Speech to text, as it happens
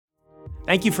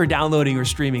Thank you for downloading or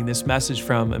streaming this message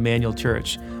from Emmanuel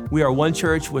Church. We are one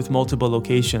church with multiple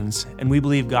locations, and we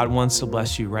believe God wants to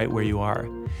bless you right where you are.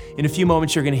 In a few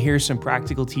moments, you're going to hear some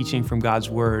practical teaching from God's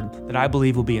Word that I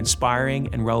believe will be inspiring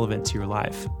and relevant to your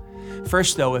life.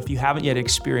 First, though, if you haven't yet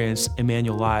experienced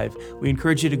Emmanuel Live, we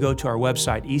encourage you to go to our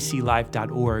website,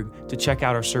 eclife.org, to check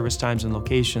out our service times and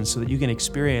locations so that you can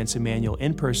experience Emmanuel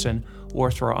in person or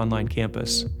through our online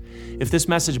campus. If this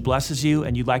message blesses you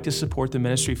and you'd like to support the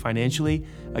ministry financially,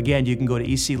 again, you can go to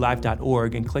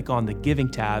eclife.org and click on the Giving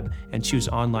tab and choose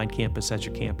Online Campus as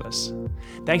your campus.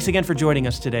 Thanks again for joining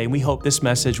us today, and we hope this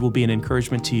message will be an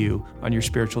encouragement to you on your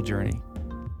spiritual journey.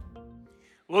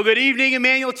 Well, good evening,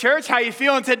 Emmanuel Church. How you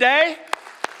feeling today?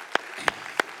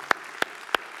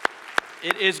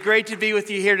 It is great to be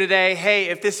with you here today. Hey,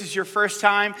 if this is your first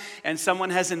time and someone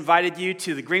has invited you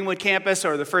to the Greenwood campus,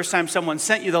 or the first time someone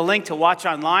sent you the link to watch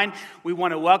online, we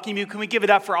want to welcome you. Can we give it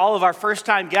up for all of our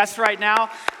first-time guests right now?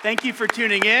 Thank you for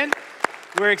tuning in.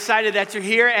 We're excited that you're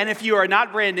here, and if you are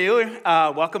not brand new,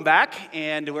 welcome back.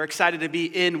 And we're excited to be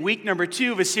in week number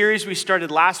 2 of a series we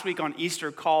started last week on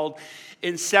Easter called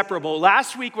Inseparable.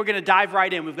 Last week, we're going to dive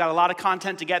right in. We've got a lot of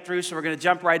content to get through, so we're going to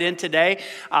jump right in today.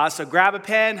 So grab a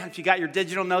pen. If you got your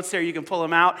digital notes there, you can pull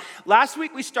them out. Last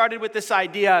week, we started with this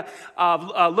idea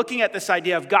of looking at this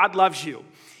idea of God loves you.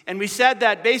 And we said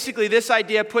that basically this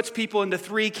idea puts people into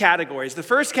 3 categories. The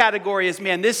first category is,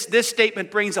 man, this statement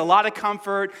brings a lot of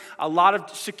comfort, a lot of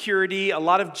security, a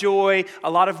lot of joy, a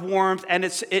lot of warmth, and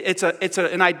it's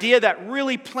an idea that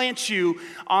really plants you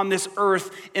on this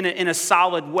earth in a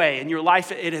solid way. In your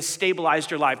life, it has stabilized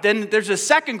your life. Then there's a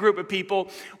second group of people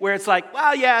where it's like,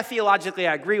 well, yeah, theologically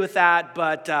I agree with that,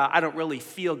 but I don't really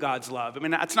feel God's love. I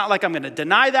mean, it's not like I'm going to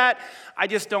deny that. I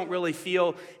just don't really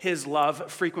feel His love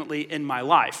frequently in my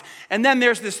life. And then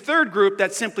there's this third group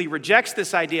that simply rejects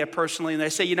this idea personally, and they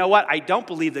say, you know what, I don't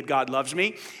believe that God loves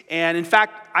me. And in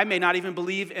fact, I may not even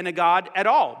believe in a God at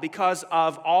all because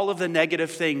of all of the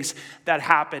negative things that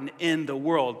happen in the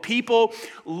world. People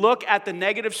look at the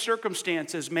negative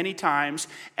circumstances many times,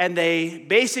 and they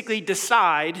basically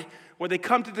decide, or they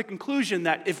come to the conclusion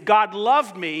that if God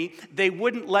loved me, they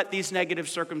wouldn't let these negative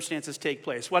circumstances take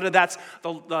place. Whether that's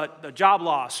the job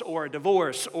loss, or a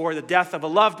divorce, or the death of a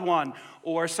loved one,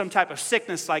 or some type of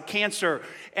sickness like cancer.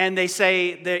 And they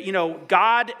say that, you know,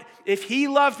 God, if He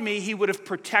loved me, He would have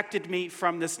protected me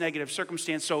from this negative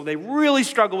circumstance. So they really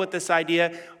struggle with this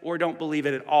idea or don't believe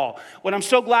it at all. What I'm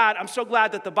so glad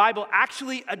that the Bible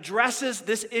actually addresses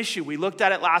this issue. We looked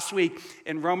at it last week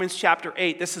in Romans chapter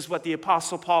 8. This is what the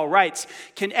Apostle Paul writes.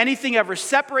 Can anything ever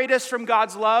separate us from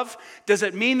God's love? Does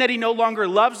it mean that He no longer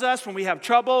loves us when we have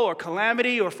trouble or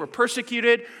calamity, or if we're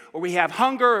persecuted, or we have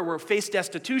hunger, or we face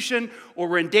destitution, or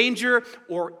we're in danger,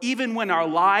 or even when our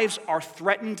lives are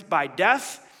threatened by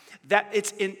death?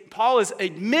 Paul is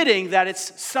admitting that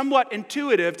it's somewhat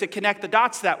intuitive to connect the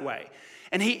dots that way.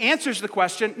 And he answers the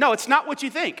question, no, it's not what you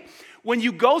think. When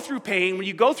you go through pain, when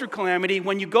you go through calamity,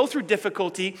 when you go through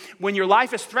difficulty, when your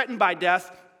life is threatened by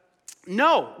death,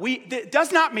 no, it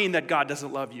does not mean that God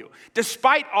doesn't love you.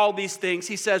 Despite all these things,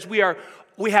 he says we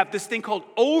have this thing called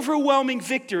overwhelming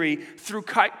victory through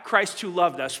Christ who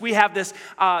loved us. We have this,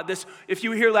 if you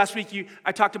were here last week,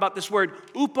 I talked about this word,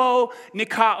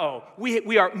 uponikao.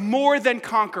 We are more than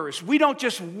conquerors. We don't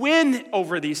just win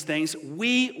over these things,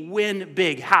 we win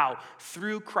big. How?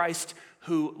 Through Christ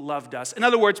who loved us. In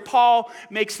other words, Paul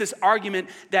makes this argument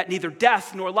that neither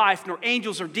death, nor life, nor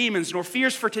angels or demons, nor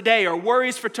fears for today, or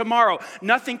worries for tomorrow,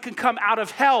 nothing can come out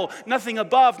of hell, nothing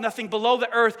above, nothing below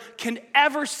the earth can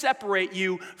ever separate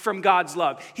you from God's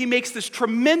love. He makes this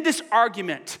tremendous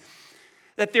argument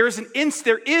that there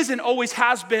is and always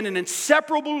has been an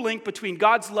inseparable link between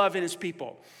God's love and His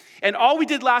people. And all we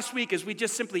did last week is we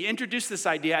just simply introduced this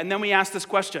idea, and then we asked this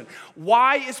question.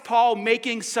 Why is Paul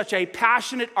making such a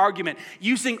passionate argument,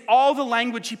 using all the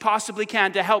language he possibly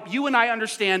can to help you and I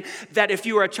understand that if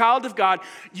you are a child of God,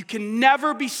 you can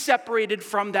never be separated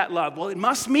from that love? Well, it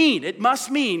must mean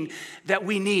that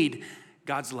we need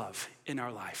God's love in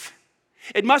our life.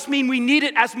 It must mean we need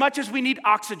it as much as we need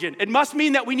oxygen. It must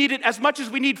mean that we need it as much as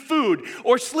we need food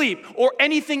or sleep or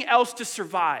anything else to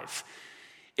survive.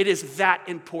 It is that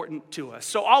important to us.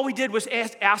 So all we did was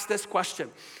ask this question.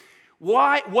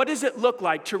 What does it look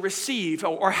like to receive,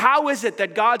 or how is it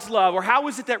that God's love, or how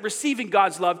is it that receiving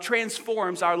God's love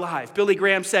transforms our life? Billy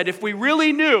Graham said, if we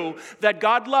really knew that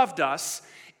God loved us,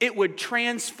 it would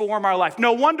transform our life.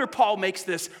 No wonder Paul makes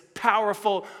this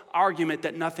powerful argument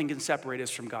that nothing can separate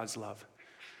us from God's love.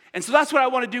 And so that's what I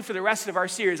want to do for the rest of our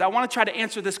series. I want to try to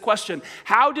answer this question.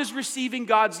 How does receiving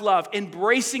God's love,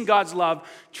 embracing God's love,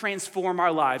 transform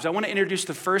our lives? I want to introduce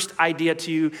the first idea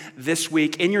to you this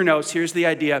week. In your notes, here's the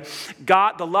idea.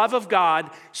 The love of God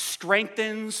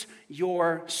strengthens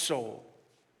your soul.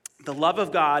 The love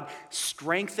of God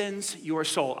strengthens your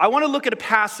soul. I want to look at a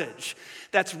passage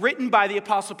that's written by the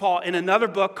Apostle Paul in another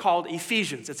book called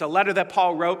Ephesians. It's a letter that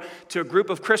Paul wrote to a group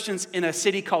of Christians in a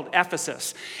city called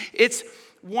Ephesus. It's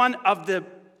one of the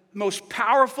most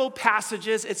powerful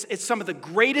passages. It's some of the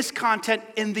greatest content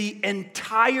in the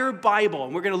entire Bible.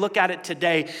 And we're going to look at it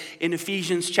today in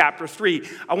Ephesians chapter 3.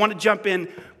 I want to jump in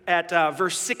at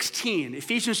verse 16.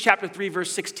 Ephesians chapter 3,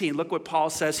 verse 16. Look what Paul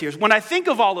says here. When I think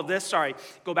of all of this,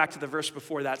 go back to the verse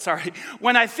before that,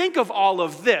 When I think of all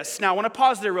of this, now I want to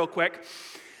pause there real quick.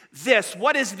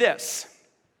 What is this?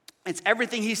 It's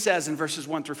everything he says in verses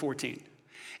 1 through 14.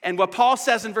 And what Paul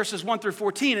says in verses 1 through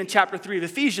 14 in chapter 3 of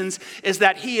Ephesians is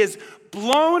that he is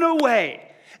blown away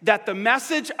that the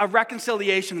message of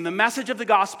reconciliation and the message of the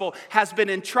gospel has been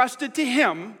entrusted to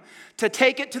him to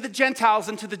take it to the Gentiles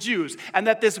and to the Jews, and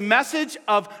that this message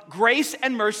of grace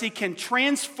and mercy can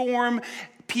transform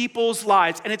people's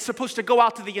lives, and it's supposed to go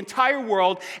out to the entire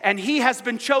world, and he has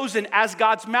been chosen as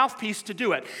God's mouthpiece to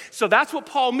do it. So that's what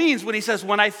Paul means when he says,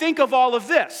 when I think of all of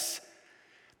this,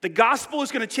 the gospel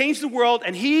is going to change the world,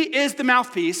 and he is the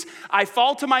mouthpiece. I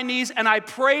fall to my knees, and I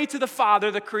pray to the Father,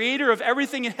 the creator of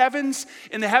everything in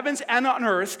the heavens and on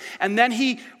earth, and then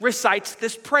he recites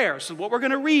this prayer. So what we're going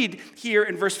to read here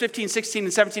in verse 15, 16,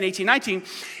 and 17, 18, 19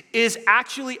 is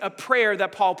actually a prayer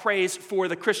that Paul prays for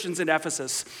the Christians in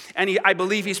Ephesus. And I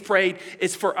believe he's prayed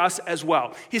it's for us as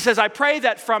well. He says, I pray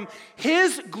that from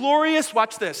his glorious,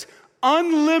 watch this,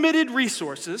 unlimited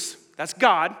resources, that's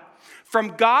God, from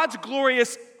God's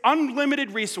glorious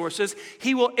unlimited resources,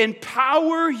 he will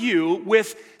empower you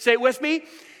with, say it with me,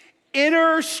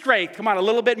 inner strength. Come on, a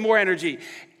little bit more energy.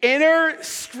 Inner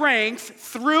strength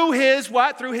through his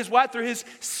what? Through his what? Through his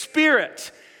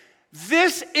Spirit.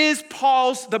 This is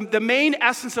the main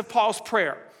essence of Paul's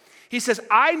prayer. He says,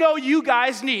 I know you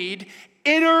guys need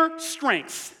inner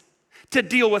strength to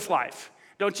deal with life.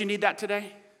 Don't you need that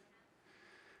today?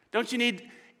 Don't you need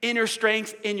inner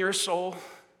strength in your soul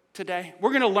today?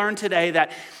 We're going to learn today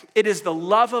that it is the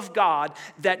love of God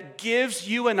that gives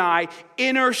you and I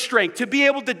inner strength to be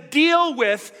able to deal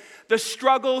with the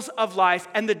struggles of life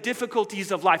and the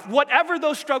difficulties of life, whatever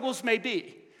those struggles may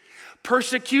be.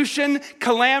 Persecution,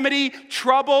 calamity,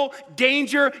 trouble,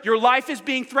 danger, your life is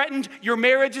being threatened, your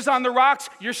marriage is on the rocks,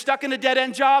 you're stuck in a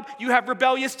dead-end job, you have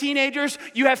rebellious teenagers,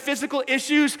 you have physical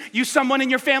issues, someone in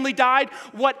your family died.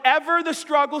 Whatever the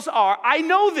struggles are, I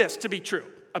know this to be true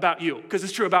about you, because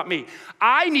it's true about me.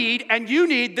 I need, and you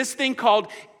need, this thing called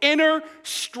inner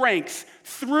strength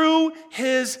through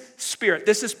his Spirit.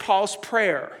 This is Paul's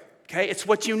prayer, okay? It's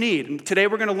what you need. And today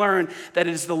we're going to learn that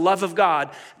it is the love of God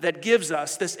that gives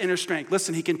us this inner strength.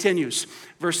 Listen, he continues,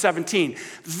 verse 17.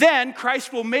 Then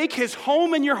Christ will make his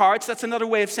home in your hearts. That's another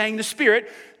way of saying the Spirit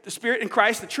in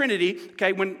Christ, the Trinity,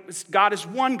 okay, when God is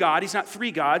one God, he's not three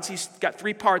gods, he's got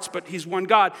three parts, but he's one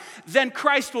God, then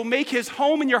Christ will make his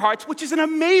home in your hearts, which is an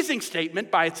amazing statement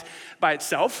by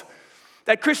itself,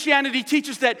 that Christianity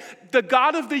teaches that the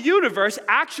God of the universe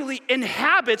actually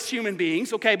inhabits human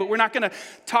beings, okay, but we're not going to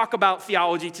talk about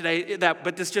theology today,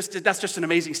 but that's just an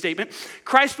amazing statement.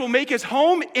 Christ will make his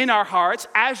home in our hearts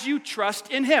as you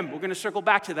trust in him. We're going to circle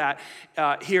back to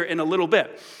that here in a little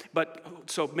bit,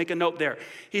 so make a note there.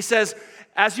 He says,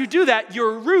 as you do that,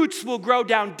 your roots will grow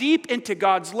down deep into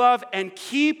God's love and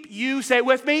keep you, say it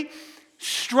with me,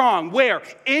 strong. Where?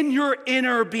 In your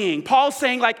inner being. Paul's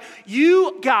saying,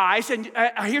 you guys, and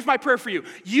here's my prayer for you.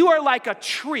 You are like a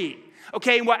tree.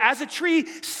 Okay, and as a tree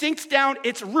sinks down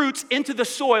its roots into the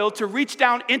soil to reach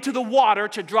down into the water,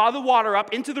 to draw the water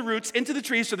up into the roots, into the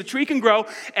tree, so the tree can grow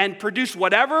and produce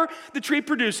whatever the tree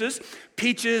produces,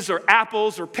 peaches or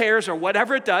apples or pears or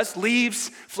whatever it does, leaves,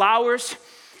 flowers.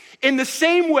 In the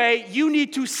same way, you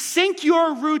need to sink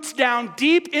your roots down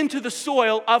deep into the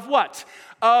soil of what?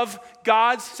 Of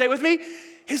God's, say it with me,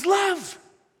 his love.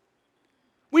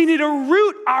 We need to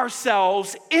root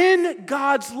ourselves in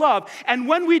God's love. And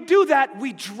when we do that,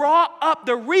 we draw up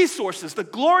the resources, the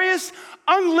glorious,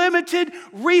 unlimited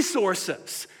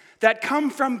resources that come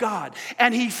from God.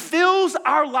 And he fills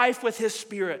our life with his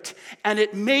Spirit. And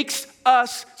it makes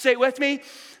us, say it with me,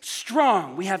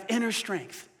 strong. We have inner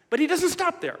strength. But he doesn't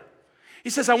stop there. He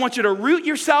says, I want you to root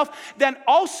yourself. Then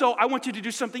also, I want you to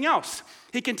do something else.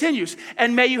 He continues,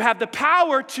 and may you have the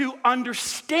power to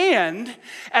understand,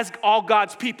 as all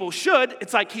God's people should.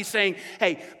 It's like he's saying,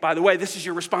 hey, by the way, this is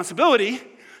your responsibility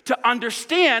to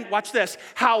understand, watch this,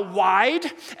 how wide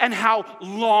and how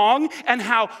long and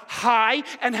how high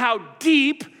and how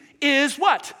deep is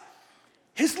what?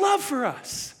 His love for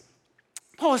us.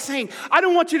 Paul is saying, I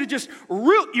don't want you to just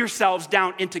root yourselves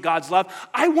down into God's love.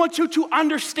 I want you to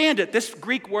understand it. This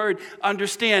Greek word,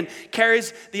 understand,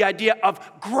 carries the idea of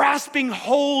grasping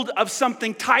hold of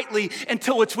something tightly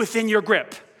until it's within your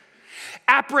grip.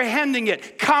 Apprehending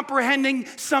it, comprehending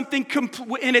something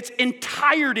in its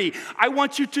entirety. I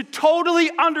want you to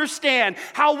totally understand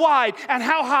how wide and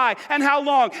how high and how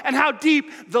long and how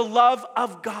deep the love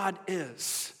of God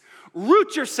is.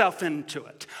 Root yourself into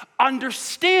it.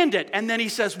 Understand it. And then he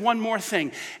says one more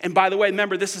thing. And by the way,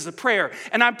 remember, this is a prayer.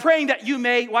 And I'm praying that you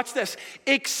may, watch this,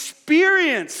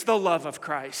 experience the love of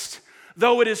Christ,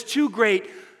 though it is too great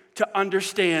to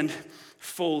understand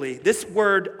fully. This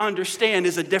word understand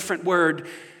is a different word.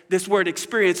 This word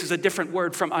experience is a different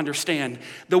word from understand.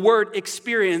 The word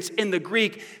experience in the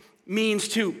Greek means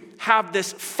to have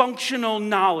this functional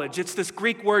knowledge. It's this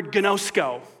Greek word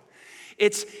gnosko.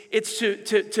 It's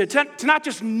to not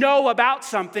just know about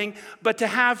something, but to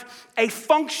have a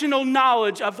functional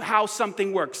knowledge of how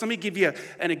something works. Let me give you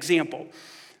an example.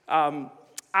 I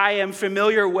am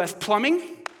familiar with plumbing.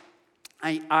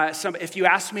 If you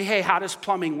ask me, hey, how does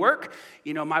plumbing work?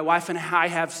 You know, my wife and I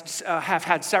have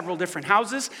had several different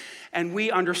houses, and we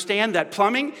understand that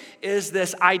plumbing is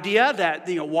this idea that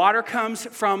water comes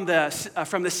from the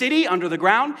city under the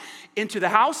ground into the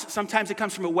house. Sometimes it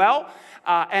comes from a well.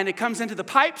 And it comes into the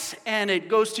pipes, and it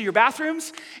goes to your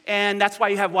bathrooms, and that's why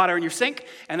you have water in your sink,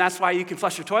 and that's why you can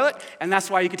flush your toilet, and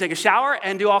that's why you can take a shower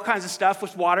and do all kinds of stuff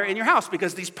with water in your house,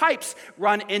 because these pipes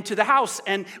run into the house,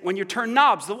 and when you turn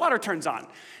knobs, the water turns on.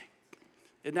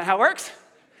 Isn't that how it works?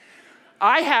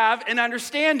 I have an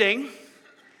understanding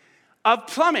of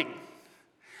plumbing,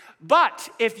 but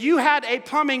if you had a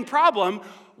plumbing problem,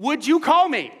 would you call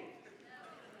me?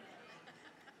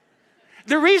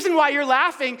 The reason why you're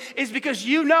laughing is because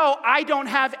you know I don't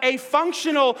have a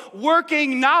functional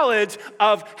working knowledge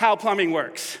of how plumbing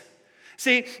works.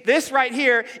 See, this right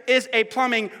here is a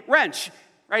plumbing wrench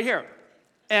right here.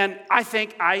 And I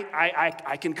think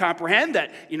I can comprehend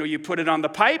that, you put it on the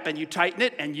pipe and you tighten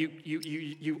it and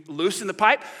you loosen the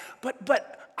pipe.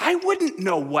 But I wouldn't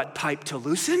know what pipe to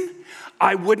loosen.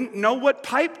 I wouldn't know what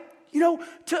pipe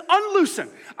to unloosen.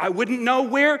 I wouldn't know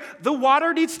where the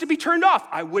water needs to be turned off.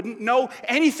 I wouldn't know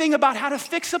anything about how to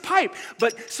fix a pipe.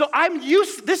 But so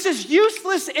this is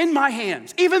useless in my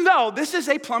hands, even though this is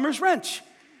a plumber's wrench.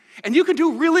 And you can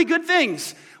do really good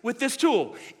things with this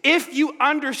tool if you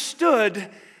understood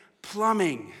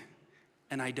plumbing,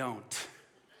 and I don't.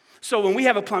 So when we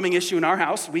have a plumbing issue in our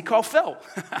house, we call Phil.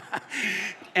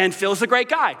 And Phil's a great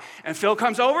guy. And Phil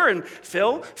comes over and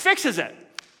Phil fixes it.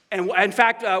 And in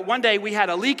fact, one day we had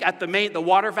a leak at the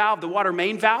water valve, the water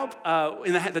main valve,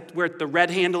 where the red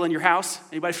handle in your house.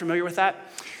 Anybody familiar with that?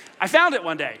 I found it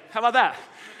one day. How about that?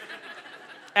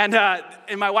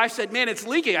 And my wife said, "Man, it's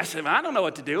leaking." I said, "I don't know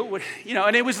what to do."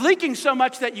 And it was leaking so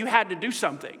much that you had to do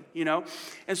something,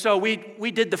 And so we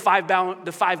did the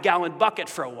 5-gallon bucket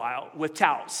for a while with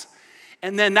towels.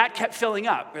 And then that kept filling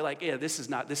up. We're like, "Yeah, this is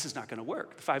not going to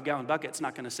work. The 5-gallon bucket's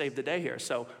not going to save the day here.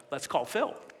 So let's call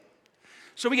Phil."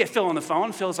 So we get Phil on the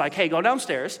phone. Phil's like, "Hey, go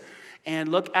downstairs and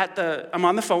look at I'm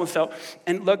on the phone with Phil,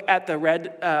 and look at the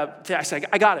red," I said,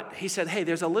 "I got it." He said, "Hey,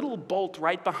 there's a little bolt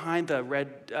right behind the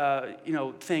red,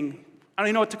 thing. I don't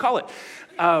even know what to call it.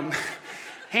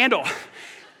 Handle."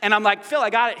 And I'm like, "Phil, I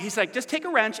got it." He's like, "Just take a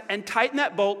wrench and tighten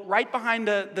that bolt right behind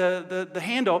the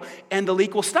handle, and the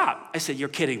leak will stop." I said, "You're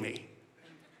kidding me.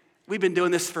 We've been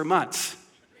doing this for months."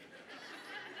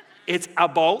 It's a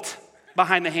bolt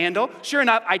behind the handle. Sure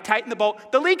enough, I tighten the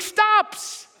bolt. The leak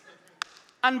stops.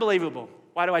 Unbelievable.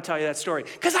 Why do I tell you that story?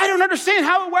 Because I don't understand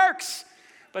how it works.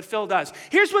 But Phil does.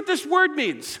 Here's what this word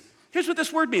means.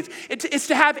 It's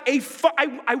to have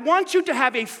I want you to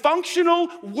have a functional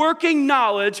working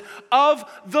knowledge of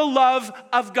the love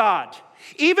of God.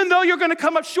 Even though you're going to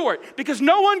come up short, because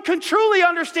no one can truly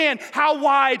understand how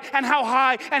wide and how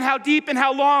high and how deep and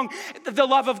how long the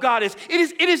love of God is.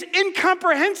 It is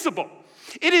incomprehensible.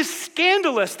 It is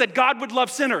scandalous that God would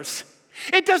love sinners.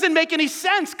 It doesn't make any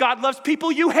sense. God loves people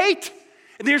you hate.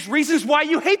 There's reasons why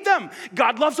you hate them.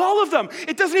 God loves all of them.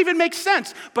 It doesn't even make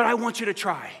sense. But I want you to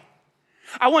try.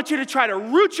 I want you to try to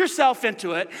root yourself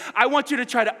into it. I want you to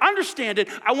try to understand it.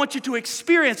 I want you to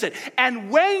experience it.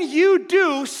 And when you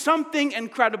do, something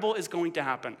incredible is going to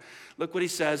happen. Look what he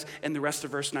says in the rest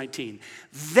of verse 19.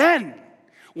 Then,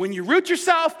 when you root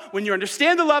yourself, when you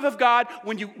understand the love of God,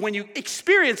 when you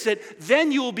experience it,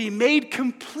 then you will be made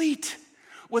complete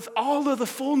with all of the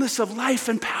fullness of life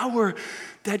and power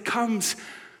that comes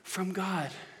from God.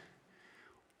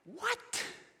 What?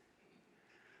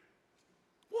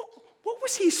 What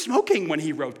was he smoking when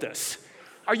he wrote this?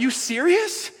 Are you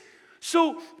serious?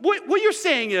 So what you're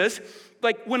saying is,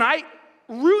 like, when I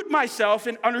root myself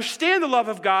and understand the love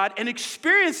of God and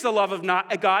experience the love of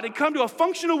God and come to a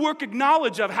functional work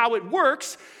knowledge of how it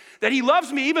works, that he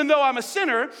loves me even though I'm a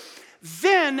sinner,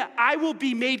 then I will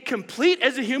be made complete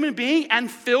as a human being and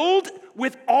filled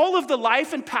with all of the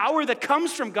life and power that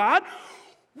comes from God.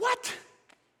 What?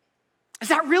 Is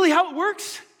that really how it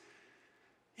works?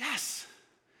 Yes,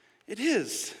 it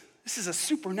is. This is a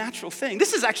supernatural thing.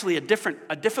 This is actually a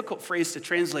difficult phrase to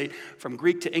translate from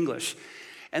Greek to English.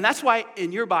 And that's why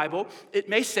in your Bible, it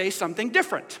may say something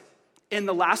different in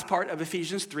the last part of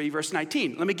Ephesians 3, verse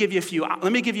 19. Let me give you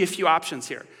a few options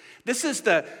here. This is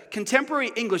the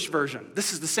contemporary English version.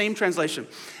 This is the same translation.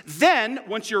 Then,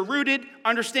 once you're rooted,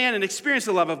 understand, and experience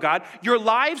the love of God, your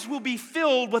lives will be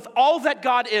filled with all that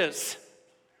God is.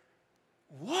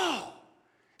 Whoa.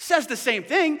 Says the same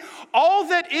thing. All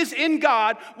that is in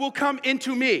God will come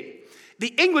into me.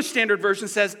 The English Standard Version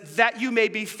says that you may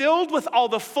be filled with all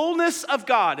the fullness of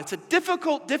God. It's a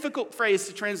difficult phrase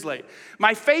to translate.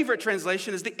 My favorite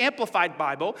translation is the Amplified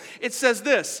Bible. It says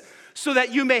this: so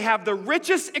that you may have the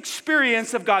richest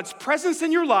experience of God's presence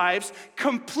in your lives,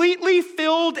 completely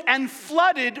filled and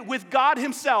flooded with God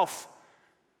himself.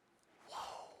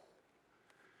 Whoa.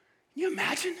 Can you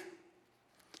imagine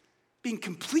being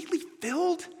completely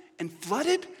filled and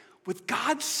flooded with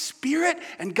God's Spirit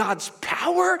and God's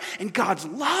power and God's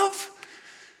love?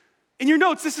 In your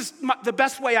notes, this is the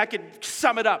best way I could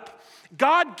sum it up.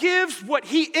 God gives what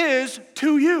he is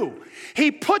to you.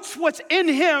 He puts what's in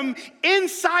him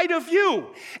inside of you.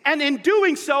 And in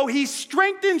doing so, he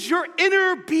strengthens your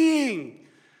inner being.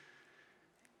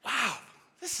 Wow,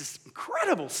 this is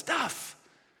incredible stuff.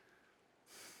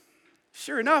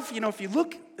 Sure enough, if you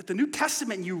look at the New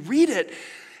Testament and you read it,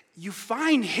 you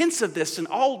find hints of this in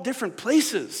all different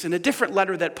places. In a different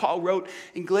letter that Paul wrote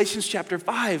in Galatians chapter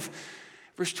 5,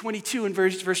 verse 22 and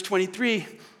verse 23,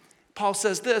 Paul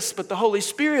says this: but the Holy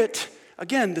Spirit,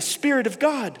 again, the Spirit of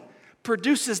God,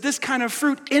 produces this kind of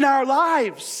fruit in our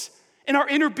lives, in our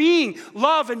inner being: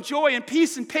 love and joy and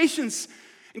peace and patience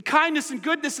and kindness and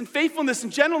goodness and faithfulness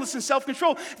and gentleness and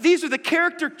self-control. These are the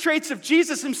character traits of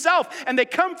Jesus himself, and they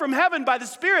come from heaven by the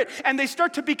Spirit, and they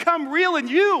start to become real in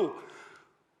you.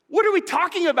 What are we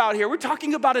talking about here? We're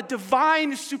talking about a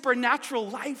divine, supernatural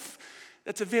life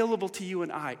that's available to you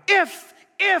and I.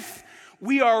 If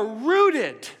we are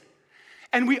rooted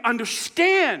and we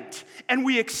understand and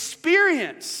we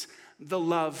experience the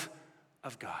love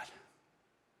of God.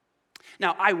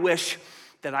 Now, I wish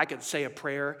that I could say a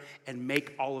prayer and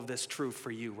make all of this true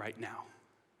for you right now.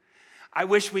 I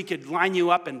wish we could line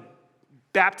you up and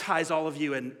baptize all of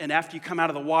you, and after you come out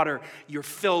of the water, you're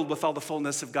filled with all the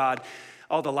fullness of God,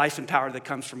 all the life and power that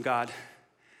comes from God.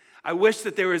 I wish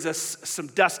that there was some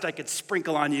dust I could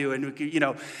sprinkle on you, and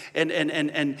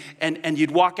and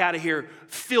you'd walk out of here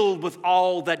filled with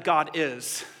all that God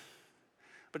is.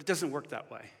 But it doesn't work that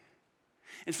way.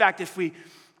 In fact, if we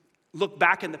look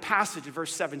back in the passage in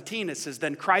verse 17, it says,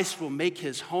 then Christ will make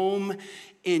his home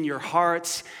in your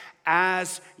hearts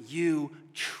as you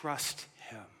trust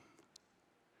him.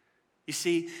 You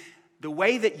see, the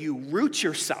way that you root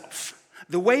yourself,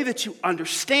 the way that you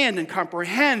understand and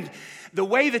comprehend, the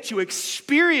way that you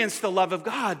experience the love of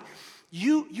God,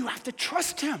 you have to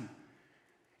trust him.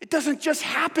 It doesn't just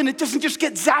happen. It doesn't just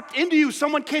get zapped into you.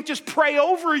 Someone can't just pray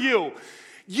over you.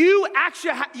 You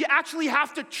actually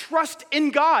have to trust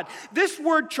in God. This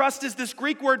word trust is this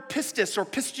Greek word pistis or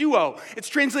pistuo. It's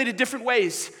translated different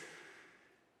ways.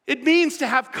 It means to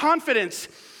have confidence.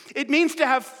 It means to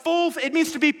have it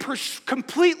means to be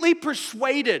completely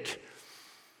persuaded.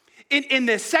 In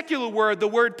the secular word, the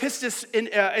word pistis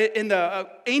in the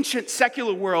ancient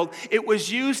secular world, it was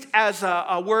used as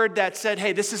a word that said,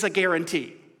 hey, this is a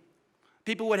guarantee.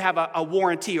 People would have a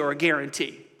warranty or a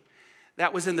guarantee.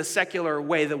 That was in the secular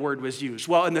way the word was used.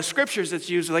 Well, in the scriptures, it's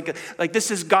used like this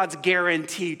is God's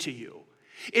guarantee to you.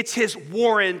 It's his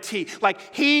warranty.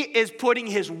 Like he is putting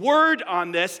his word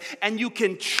on this, and you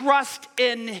can trust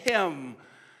in him.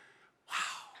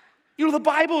 Wow. The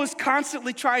Bible is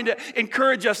constantly trying to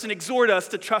encourage us and exhort us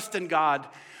to trust in God.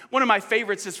 One of my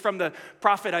favorites is from the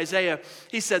prophet Isaiah.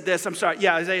 He said this,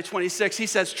 Isaiah 26. He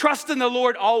says, trust in the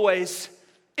Lord always,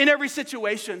 in every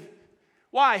situation.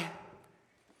 Why?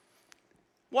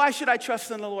 Why should I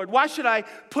trust in the Lord? Why should I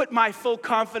put my full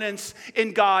confidence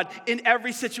in God in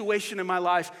every situation in my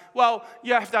life? Well,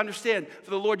 you have to understand,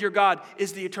 for the Lord your God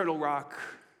is the eternal rock.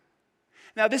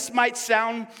 Now, this might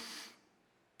sound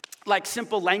like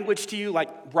simple language to you, like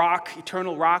rock,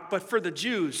 eternal rock, but for the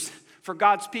Jews, for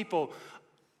God's people,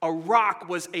 A rock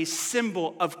was a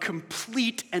symbol of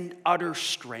complete and utter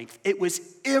strength. It was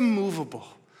immovable.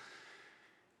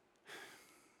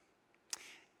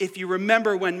 If you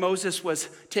remember when Moses was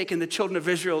taking the children of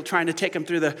Israel, trying to take them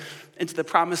into the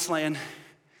promised land,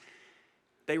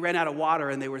 they ran out of water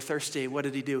and they were thirsty. What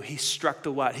did he do? He struck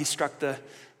the what? He struck the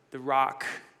rock.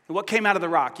 And what came out of the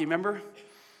rock? You remember?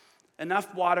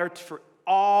 Enough water for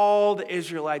all the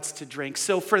Israelites to drink.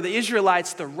 So for the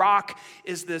Israelites, the rock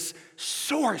is this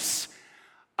source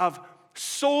of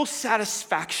soul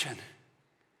satisfaction.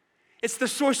 It's the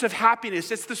source of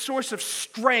happiness. It's the source of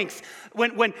strength.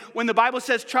 When the Bible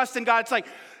says trust in God, it's like,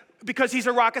 because he's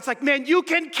a rock, it's like, man, you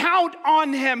can count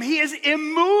on him. He is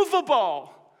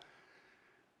immovable.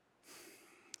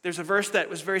 There's a verse that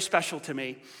was very special to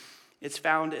me. It's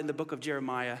found in the book of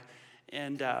Jeremiah.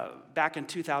 And back in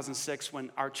 2006,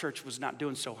 when our church was not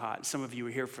doing so hot, some of you were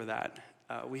here for that,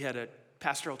 we had a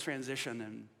pastoral transition,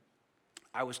 and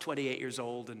I was 28 years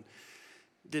old and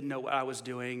didn't know what I was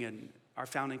doing, and our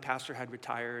founding pastor had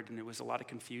retired, and there was a lot of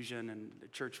confusion, and the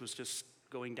church was just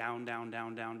going down,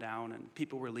 and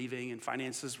people were leaving, and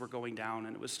finances were going down,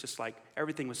 and it was just like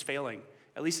everything was failing.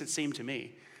 At least it seemed to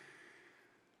me.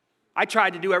 I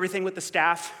tried to do everything with the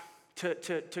staff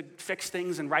to fix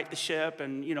things and right the ship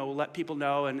and, let people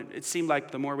know. And it seemed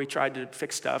like the more we tried to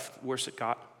fix stuff, the worse it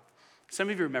got. Some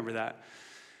of you remember that.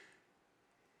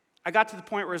 I got to the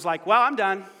point where it's like, well, I'm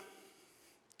done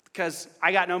because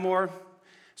I got no more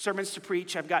sermons to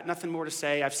preach. I've got nothing more to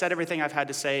say. I've said everything I've had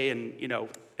to say, and,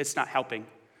 it's not helping.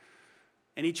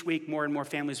 And each week, more and more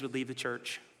families would leave the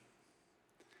church.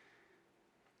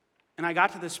 And I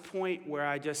got to this point where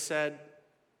I just said,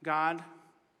 God,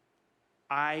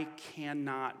 I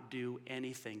cannot do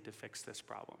anything to fix this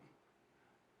problem.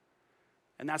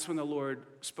 And that's when the Lord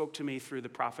spoke to me through the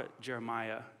prophet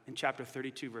Jeremiah in chapter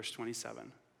 32, verse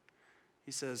 27.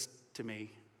 He says to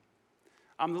me,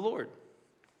 I'm the Lord,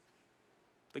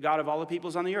 the God of all the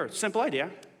peoples on the earth. Simple idea.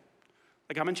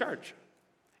 Like I'm in charge.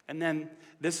 And then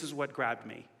this is what grabbed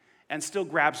me and still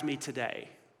grabs me today.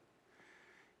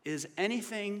 Is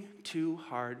anything too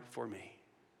hard for me?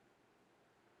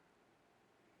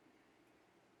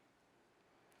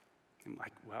 I'm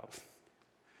like, well,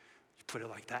 you put it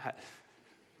like that.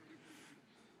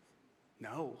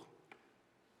 No.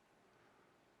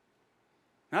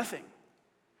 Nothing.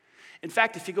 In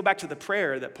fact, if you go back to the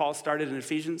prayer that Paul started in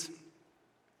Ephesians,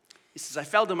 he says, I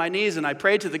fell to my knees and I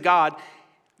prayed to the God,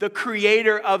 the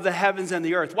creator of the heavens and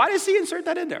the earth. Why does he insert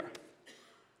that in there?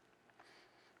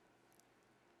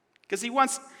 Because he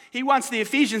wants the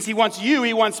Ephesians, he wants you,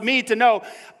 he wants me to know,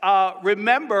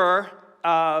 remember,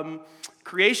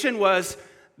 creation was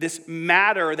this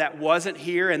matter that wasn't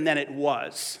here and then it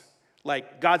was.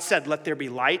 Like God said, let there be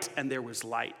light, and there was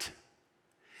light.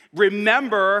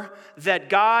 Remember that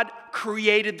God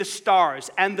created the stars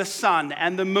and the sun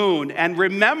and the moon. And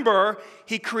remember,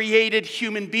 he created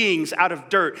human beings out of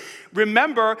dirt.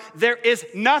 Remember, there is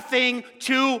nothing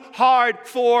too hard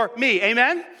for me.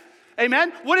 Amen?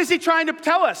 Amen? What is he trying to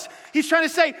tell us? He's trying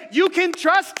to say, you can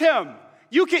trust him.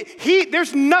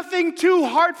 There's nothing too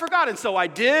hard for God. And so I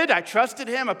trusted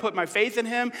him, I put my faith in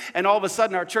him, and all of a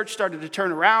sudden our church started to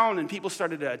turn around, and people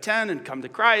started to attend and come to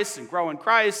Christ and grow in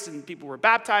Christ, and people were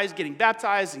baptized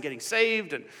and getting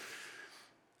saved,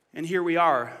 and here we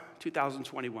are,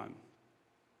 2021.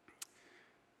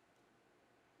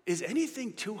 Is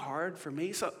anything too hard for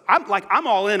me? So I'm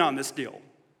all in on this deal.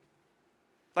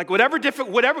 Like whatever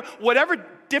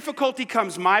difficulty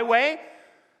comes my way,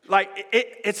 like,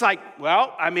 it's like,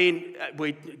 well,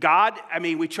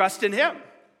 we trust in him.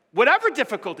 Whatever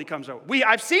difficulty comes over,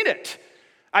 I've seen it.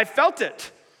 I've felt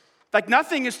it. Like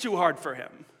nothing is too hard for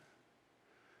him.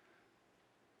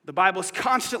 The Bible is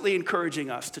constantly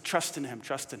encouraging us to trust in him,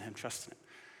 trust in him, trust in him.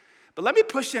 But let me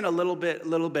push in a little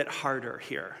bit harder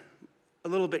here, a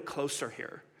little bit closer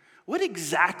here. What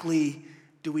exactly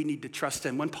do we need to trust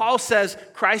in? When Paul says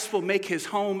Christ will make his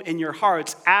home in your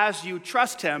hearts as you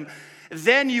trust him,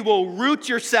 then you will root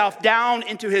yourself down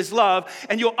into his love,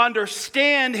 and you'll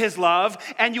understand his love,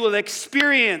 and you will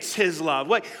experience his love.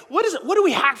 What is it? What do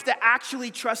we have to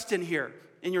actually trust in here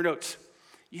in your notes?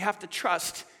 You have to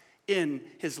trust in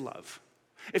his love.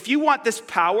 If you want this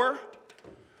power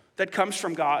that comes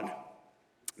from God,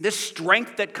 this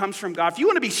strength that comes from God, if you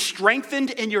want to be strengthened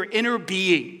in your inner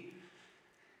being,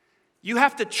 you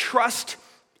have to trust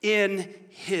in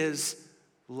his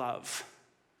love.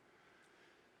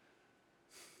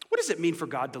 What does it mean for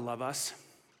God to love us?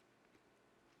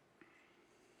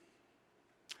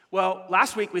 Well,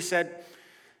 last week we said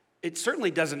it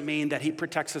certainly doesn't mean that he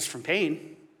protects us from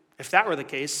pain. If that were the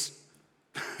case,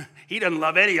 He doesn't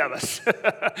love any of us.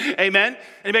 Amen?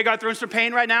 Anybody got through some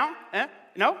pain right now?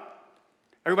 No?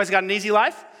 Everybody's got an easy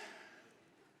life?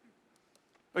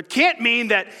 It can't mean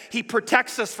that he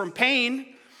protects us from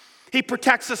pain. He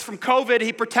protects us from COVID.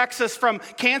 He protects us from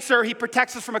cancer. He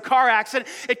protects us from a car accident.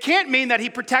 It can't mean that he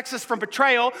protects us from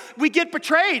betrayal. We get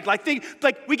betrayed, like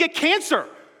we get cancer.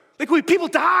 People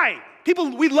die.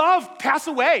 People we love pass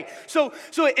away. So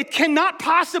it cannot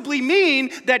possibly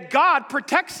mean that God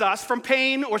protects us from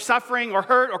pain or suffering or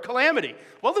hurt or calamity.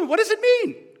 Well, then what does it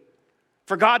mean?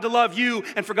 For God to love you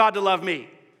and for God to love me.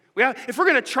 If we're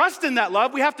going to trust in that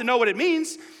love, we have to know what it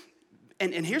means.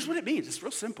 And here's what it means. It's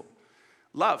real simple.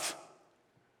 Love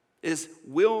is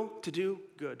will to do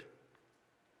good.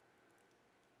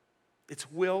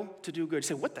 It's will to do good. You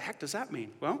say, what the heck does that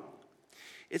mean? Well,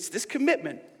 it's this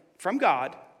commitment from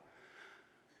God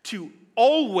to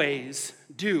always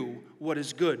do what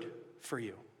is good for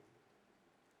you.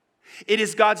 It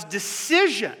is God's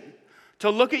decision to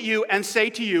look at you and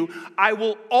say to you, I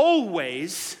will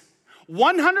always,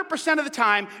 100% of the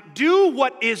time, do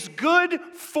what is good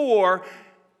for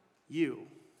you.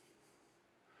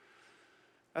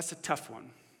 That's a tough one,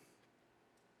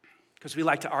 because we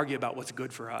like to argue about what's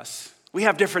good for us. We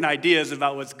have different ideas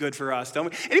about what's good for us, don't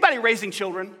we? Anybody raising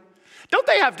children? Don't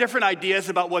they have different ideas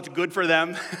about what's good for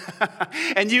them?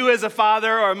 And you as a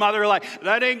father or a mother are like,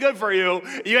 that ain't good for you.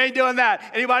 You ain't doing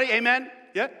that. Anybody? Amen?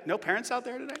 Yeah? No parents out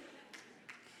there today?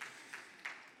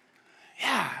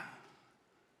 Yeah.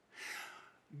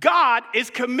 God is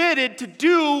committed to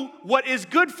do what is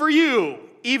good for you,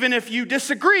 even if you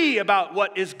disagree about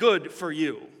what is good for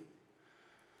you.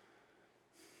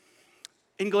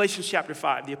 In Galatians chapter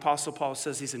 5, the Apostle Paul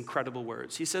says these incredible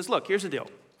words. He says, look, here's the deal.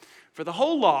 For the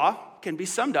whole law can be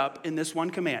summed up in this one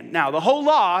command. Now, the whole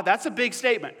law, that's a big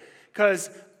statement, because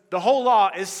the whole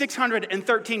law is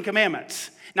 613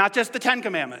 commandments, not just the 10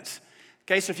 commandments.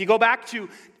 Okay, so if you go back to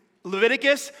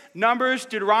Leviticus, Numbers,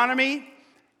 Deuteronomy,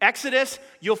 Exodus,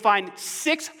 you'll find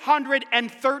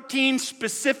 613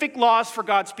 specific laws for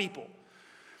God's people.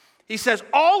 He says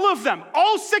all of them,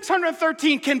 all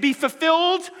 613 can be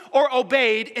fulfilled or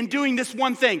obeyed in doing this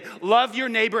one thing. Love your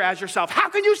neighbor as yourself. How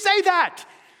can you say that,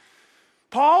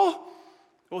 Paul?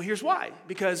 Well, here's why.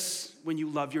 Because when you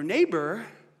love your neighbor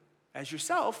as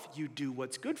yourself, you do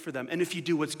what's good for them. And if you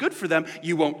do what's good for them,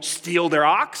 you won't steal their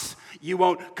ox. You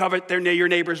won't covet your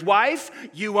neighbor's wife.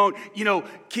 You won't,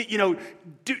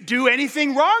 do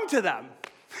anything wrong to them.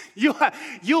 You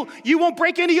won't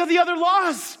break any of the other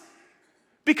laws,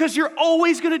 because you're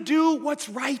always going to do what's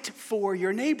right for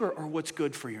your neighbor or what's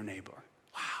good for your neighbor.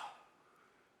 Wow.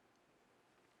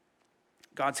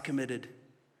 God's committed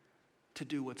to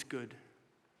do what's good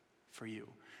for you.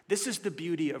 This is the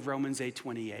beauty of Romans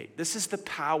 8:28. This is the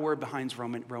power behind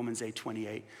Romans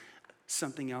 8:28.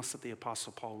 Something else that the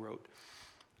Apostle Paul wrote.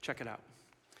 Check it out.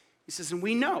 He says, and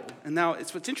we know. And now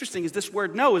what's interesting is this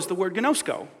word know is the word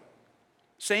gnosko.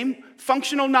 Same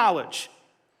functional knowledge,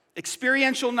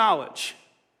 experiential knowledge.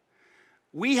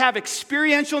 We have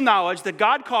experiential knowledge that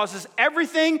God causes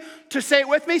everything to, say it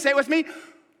with me,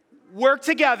 work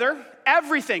together.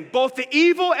 Everything, both the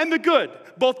evil and the good,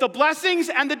 both the blessings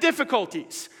and the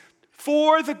difficulties,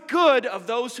 for the good of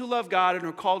those who love God and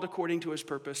are called according to his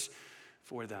purpose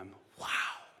for them. Wow.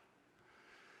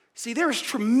 See, there is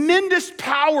tremendous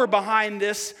power behind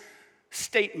this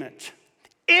statement.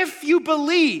 If you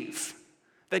believe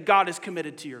that God is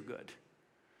committed to your good,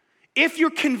 if you're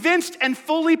convinced and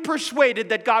fully persuaded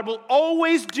that God will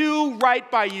always do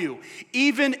right by you,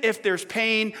 even if there's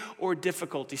pain or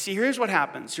difficulty. See, here's what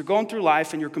happens. You're going through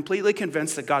life and you're completely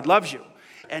convinced that God loves you.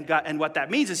 And what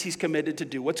that means is he's committed to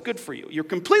do what's good for you. You're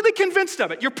completely convinced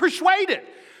of it. You're persuaded.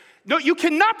 No, you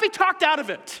cannot be talked out of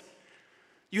it.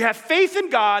 You have faith in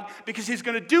God because he's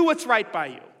going to do what's right by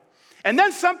you. And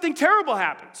then something terrible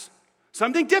happens.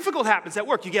 Something difficult happens at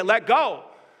work. You get let go.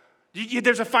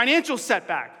 There's a financial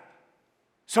setback.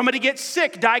 Somebody gets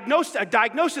sick, a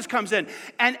diagnosis comes in,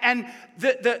 and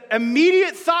the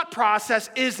immediate thought process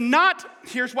is not,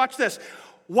 watch this,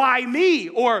 why me?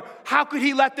 Or how could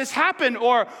he let this happen?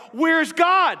 Or where's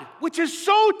God? Which is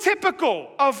so typical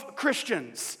of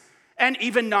Christians and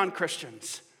even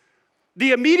non-Christians.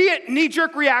 The immediate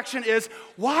knee-jerk reaction is,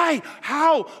 why?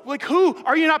 How? Like who?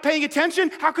 Are you not paying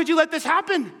attention? How could you let this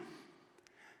happen?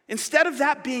 Instead of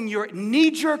that being your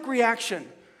knee-jerk reaction,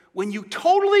 when you're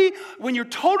totally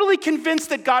convinced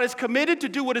that God is committed to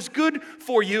do what is good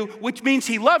for you, which means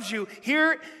he loves you,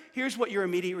 here's what your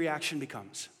immediate reaction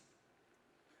becomes.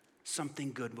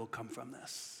 Something good will come from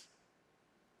this.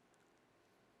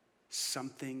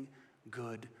 Something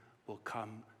good will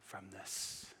come from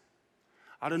this.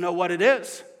 I don't know what it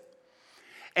is.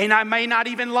 And I may not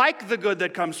even like the good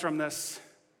that comes from this.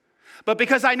 But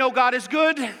because I know God is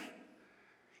good,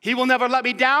 He will never let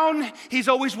me down. He's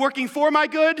always working for my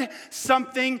good.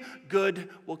 Something good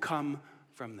will come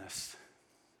from this.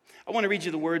 I want to read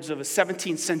you the words of a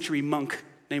 17th century monk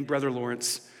named Brother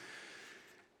Lawrence.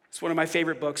 It's one of my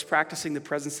favorite books, Practicing the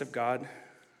Presence of God.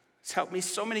 It's helped me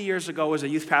so many years ago as a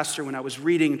youth pastor when I was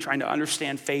reading, trying to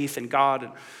understand faith and God.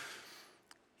 And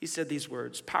he said these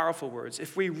words, powerful words.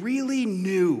 If we really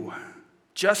knew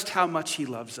just how much He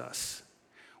loves us,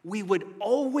 we would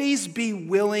always be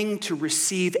willing to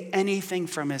receive anything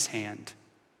from His hand.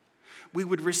 We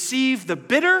would receive the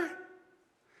bitter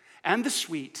and the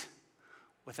sweet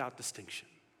without distinction.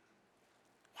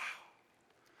 Wow.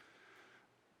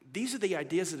 These are the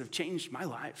ideas that have changed my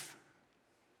life.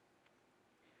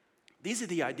 These are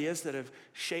the ideas that have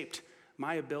shaped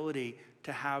my ability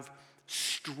to have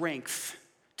strength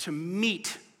to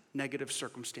meet negative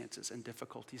circumstances and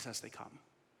difficulties as they come.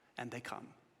 And they come.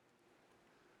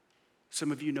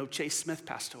 Some of you know Chase Smith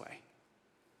passed away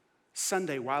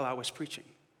Sunday while I was preaching.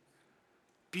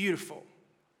 Beautiful,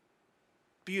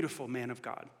 beautiful man of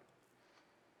God.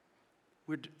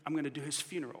 I'm going to do his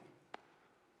funeral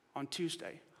on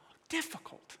Tuesday.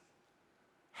 Difficult,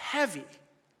 heavy.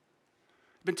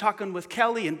 I've been talking with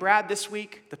Kelly and Brad this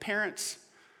week, the parents.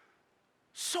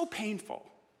 So painful.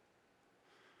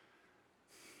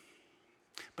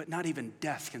 But not even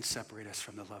death can separate us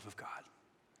from the love of God.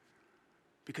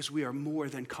 Because we are more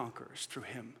than conquerors through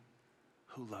Him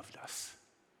who loved us.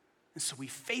 And so we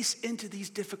face into these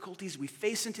difficulties, we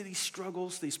face into these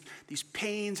struggles, these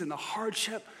pains and the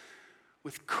hardship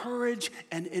with courage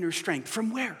and inner strength.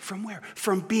 From where? From where?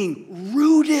 From being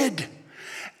rooted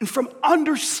and from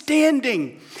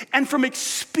understanding and from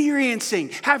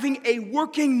experiencing, having a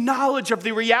working knowledge of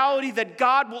the reality that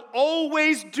God will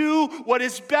always do what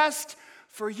is best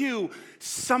for you.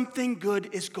 Something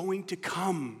good is going to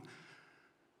come.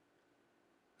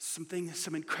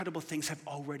 Some incredible things have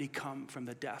already come from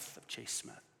the death of Chase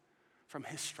Smith, from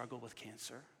his struggle with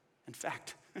cancer. In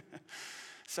fact,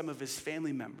 some of his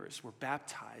family members were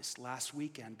baptized last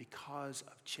weekend because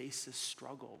of Chase's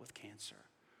struggle with cancer.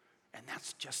 And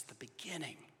that's just the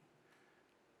beginning.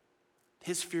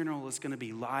 His funeral is going to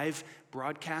be live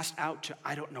broadcast out to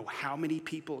I don't know how many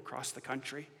people across the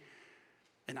country.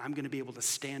 And I'm going to be able to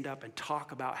stand up and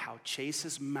talk about how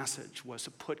Chase's message was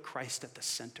to put Christ at the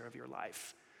center of your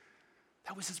life.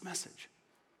 That was his message.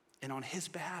 And on his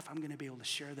behalf, I'm going to be able to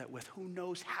share that with who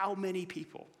knows how many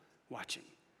people watching.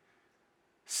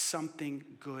 Something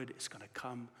good is going to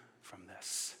come from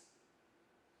this.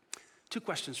 2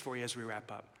 questions for you as we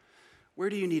wrap up. Where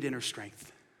do you need inner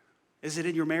strength? Is it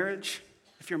in your marriage,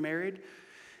 if you're married?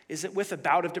 Is it with a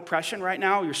bout of depression right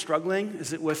now? You're struggling?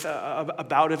 Is it with a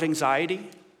bout of anxiety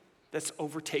that's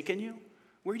overtaken you?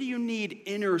 Where do you need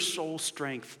inner soul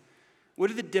strength? What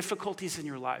are the difficulties in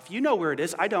your life? You know where it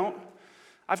is. I don't.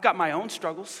 I've got my own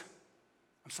struggles.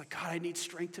 I'm just like, God, I need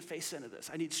strength to face into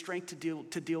this. I need strength to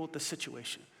deal with the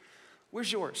situation.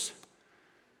 Where's yours?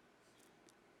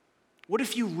 What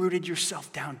if you rooted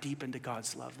yourself down deep into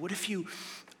God's love? What if you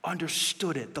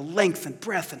understood it, the length and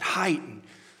breadth and height? And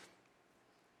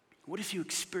what if you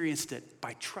experienced it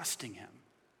by trusting Him?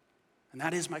 And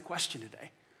that is my question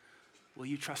today. Will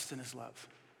you trust in His love?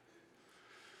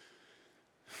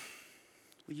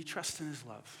 Will you trust in His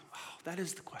love? Oh, that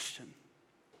is the question.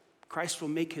 Christ will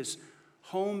make His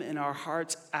home in our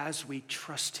hearts as we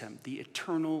trust Him, the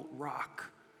eternal rock.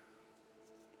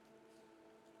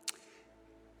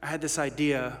 I had this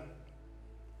idea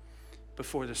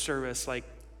before the service, like,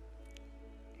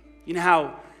 you know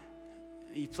how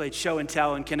you played show and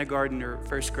tell in kindergarten or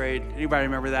first grade? Anybody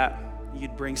remember that?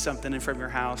 You'd bring something in from your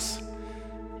house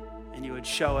and you would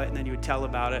show it and then you would tell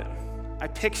about it. I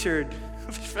pictured,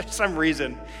 for some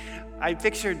reason,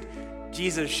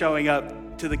 Jesus showing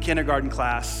up to the kindergarten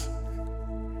class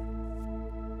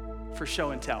for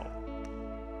show and tell.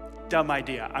 Dumb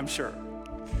idea, I'm sure.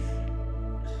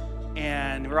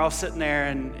 And we're all sitting there,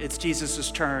 and it's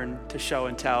Jesus' turn to show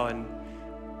and tell. And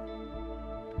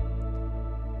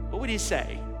what would He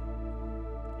say?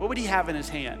 What would He have in His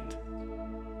hand?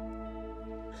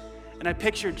 And I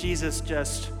pictured Jesus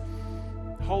just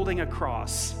holding a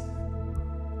cross,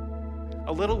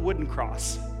 a little wooden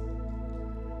cross.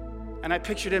 And I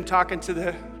pictured Him talking to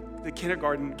the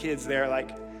kindergarten kids there,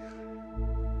 like,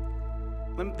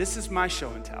 this is my show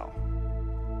and tell.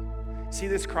 See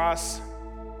this cross?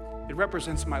 It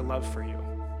represents my love for you.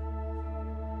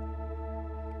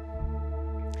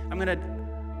 I'm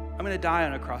gonna die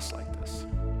on a cross like this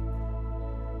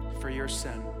for your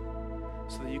sin,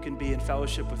 so that you can be in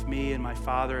fellowship with me and my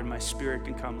Father, and my Spirit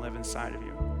can come live inside of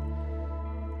you.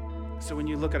 So when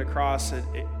you look at a cross,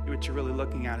 what you're really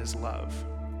looking at is love.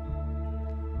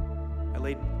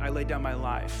 I laid down my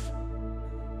life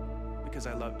because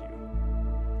I loved you.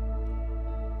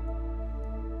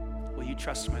 Will you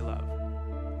trust my love?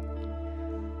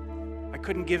 I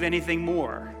couldn't give anything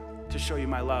more to show you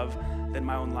my love than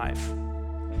my own life.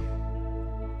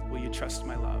 Will you trust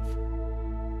my love?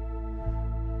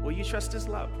 Will you trust his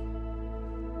love?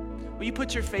 Will you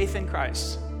put your faith in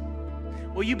Christ?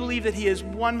 Will you believe that he is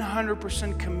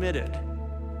 100% committed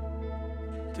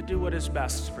to do what is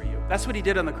best for you? That's what he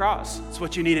did on the cross. It's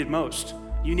what you needed most.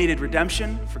 You needed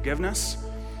redemption, forgiveness.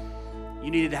 You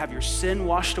needed to have your sin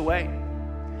washed away.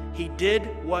 He did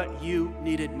what you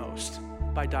needed most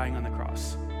by dying on the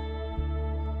cross.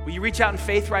 Will you reach out in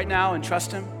faith right now and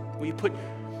trust him? Will you put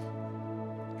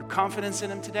your confidence in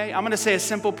him today? I'm going to say a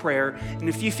simple prayer, and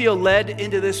if you feel led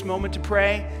into this moment to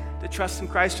pray, to trust in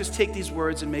Christ, just take these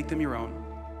words and make them your own.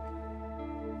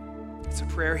 It's a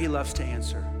prayer he loves to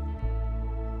answer.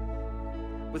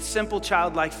 With simple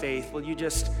childlike faith, will you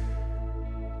just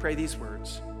pray these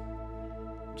words?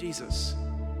 Jesus,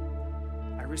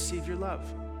 I receive your love.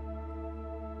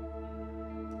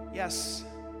 Yes,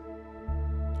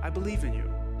 I believe in you.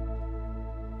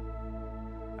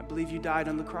 I believe you died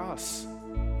on the cross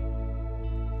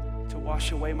to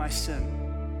wash away my sin,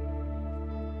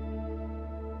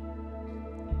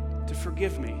 to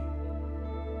forgive me,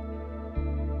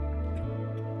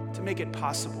 to make it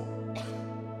possible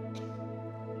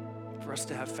for us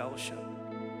to have fellowship.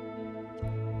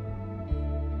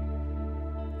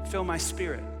 Fill my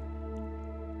spirit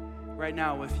right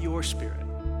now with your spirit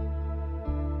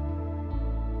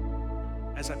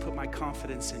as I put my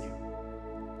confidence in you.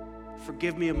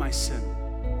 Forgive me of my sin.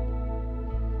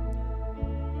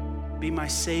 Be my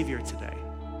Savior today.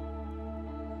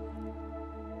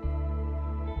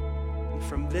 And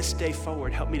from this day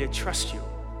forward, help me to trust you,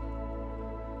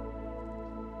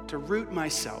 to root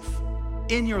myself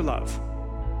in your love,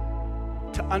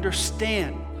 to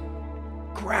understand,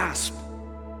 grasp,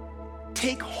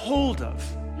 take hold of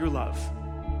your love,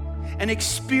 and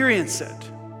experience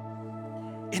it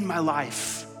in my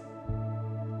life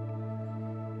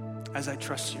as I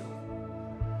trust you.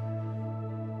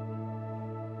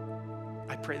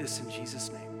 I pray this in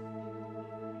Jesus' name.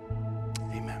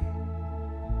 Amen.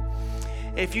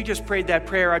 If you just prayed that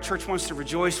prayer, our church wants to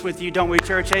rejoice with you, don't we,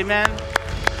 church? Amen.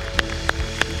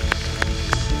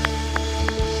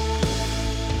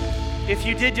 If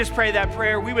you did just pray that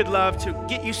prayer, we would love to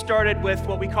get you started with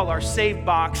what we call our Save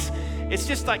Box. It's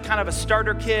just like kind of a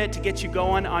starter kit to get you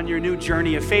going on your new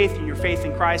journey of faith and your faith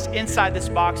in Christ. Inside this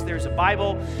box, there's a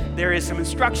Bible. There is some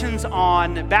instructions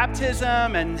on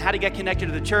baptism and how to get connected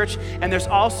to the church. And there's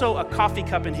also a coffee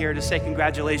cup in here to say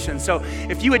congratulations. So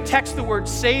if you would text the word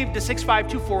SAVE to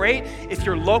 65248, if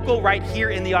you're local right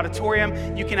here in the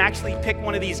auditorium, you can actually pick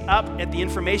one of these up at the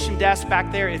information desk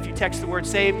back there if you text the word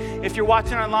SAVE. If you're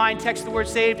watching online, text the word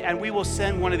SAVED, and we will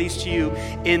send one of these to you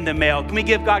in the mail. Can we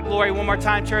give God glory one more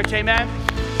time, church? Amen.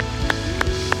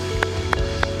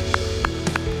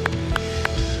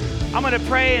 I'm going to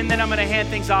pray, and then I'm going to hand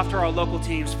things off to our local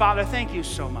teams. Father, thank you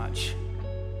so much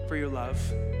for your love.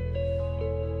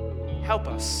 Help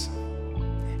us.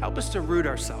 Help us to root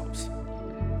ourselves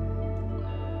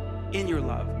in your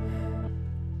love,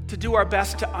 to do our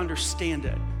best to understand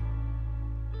it,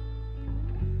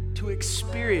 to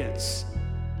experience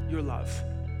your love,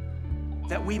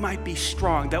 that we might be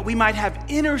strong, that we might have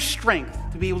inner strength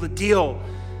to be able to deal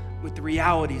with the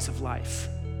realities of life,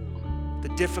 the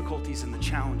difficulties and the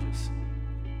challenges.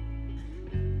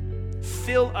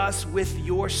 Fill us with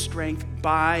your strength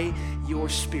by your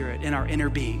Spirit in our inner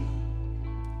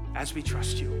being as we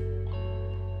trust you.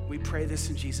 We pray this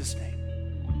in Jesus'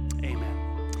 name.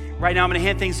 Amen. Right now, I'm going to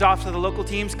hand things off to the local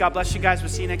teams. God bless you guys. We'll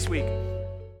see you next week.